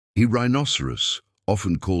A rhinoceros,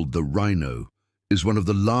 often called the rhino, is one of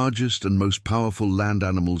the largest and most powerful land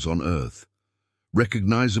animals on Earth.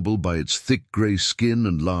 Recognizable by its thick grey skin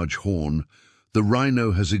and large horn, the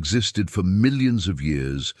rhino has existed for millions of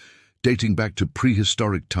years, dating back to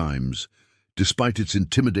prehistoric times. Despite its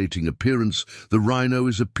intimidating appearance, the rhino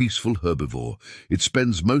is a peaceful herbivore. It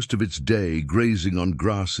spends most of its day grazing on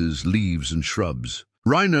grasses, leaves, and shrubs.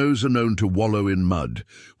 Rhinos are known to wallow in mud,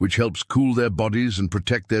 which helps cool their bodies and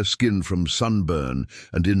protect their skin from sunburn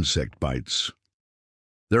and insect bites.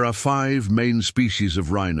 There are 5 main species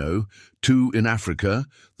of rhino, 2 in Africa,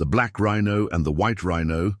 the black rhino and the white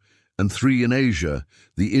rhino, and 3 in Asia,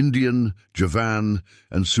 the Indian, Javan,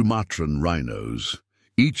 and Sumatran rhinos.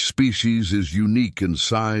 Each species is unique in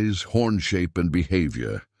size, horn shape, and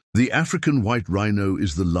behavior. The African white rhino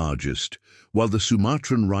is the largest, while the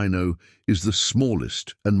Sumatran rhino is the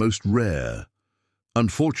smallest and most rare.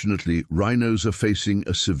 Unfortunately, rhinos are facing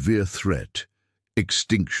a severe threat: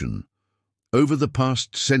 extinction. Over the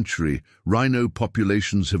past century, rhino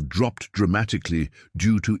populations have dropped dramatically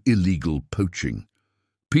due to illegal poaching.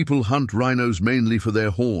 People hunt rhinos mainly for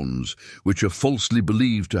their horns, which are falsely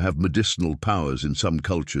believed to have medicinal powers in some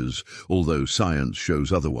cultures, although science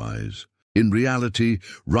shows otherwise. In reality,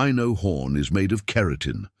 rhino horn is made of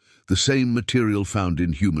keratin, the same material found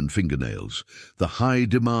in human fingernails. The high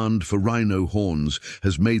demand for rhino horns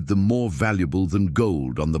has made them more valuable than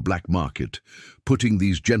gold on the black market, putting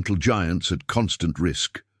these gentle giants at constant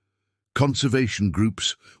risk. Conservation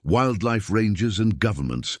groups, wildlife rangers, and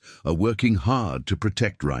governments are working hard to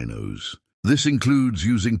protect rhinos. This includes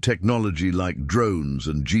using technology like drones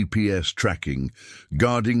and GPS tracking,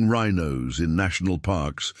 guarding rhinos in national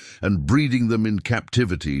parks, and breeding them in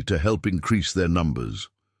captivity to help increase their numbers.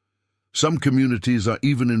 Some communities are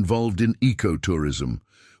even involved in ecotourism,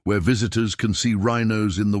 where visitors can see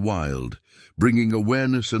rhinos in the wild, bringing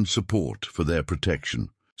awareness and support for their protection.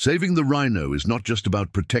 Saving the rhino is not just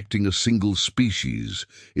about protecting a single species,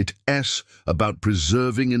 it's about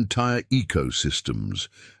preserving entire ecosystems,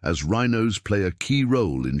 as rhinos play a key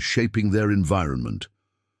role in shaping their environment.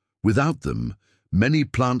 Without them, many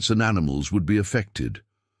plants and animals would be affected.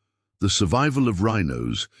 The survival of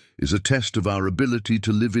rhinos is a test of our ability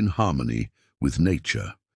to live in harmony with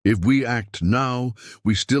nature. If we act now,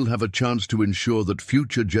 we still have a chance to ensure that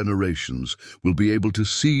future generations will be able to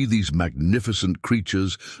see these magnificent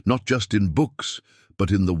creatures not just in books, but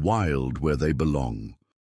in the wild where they belong.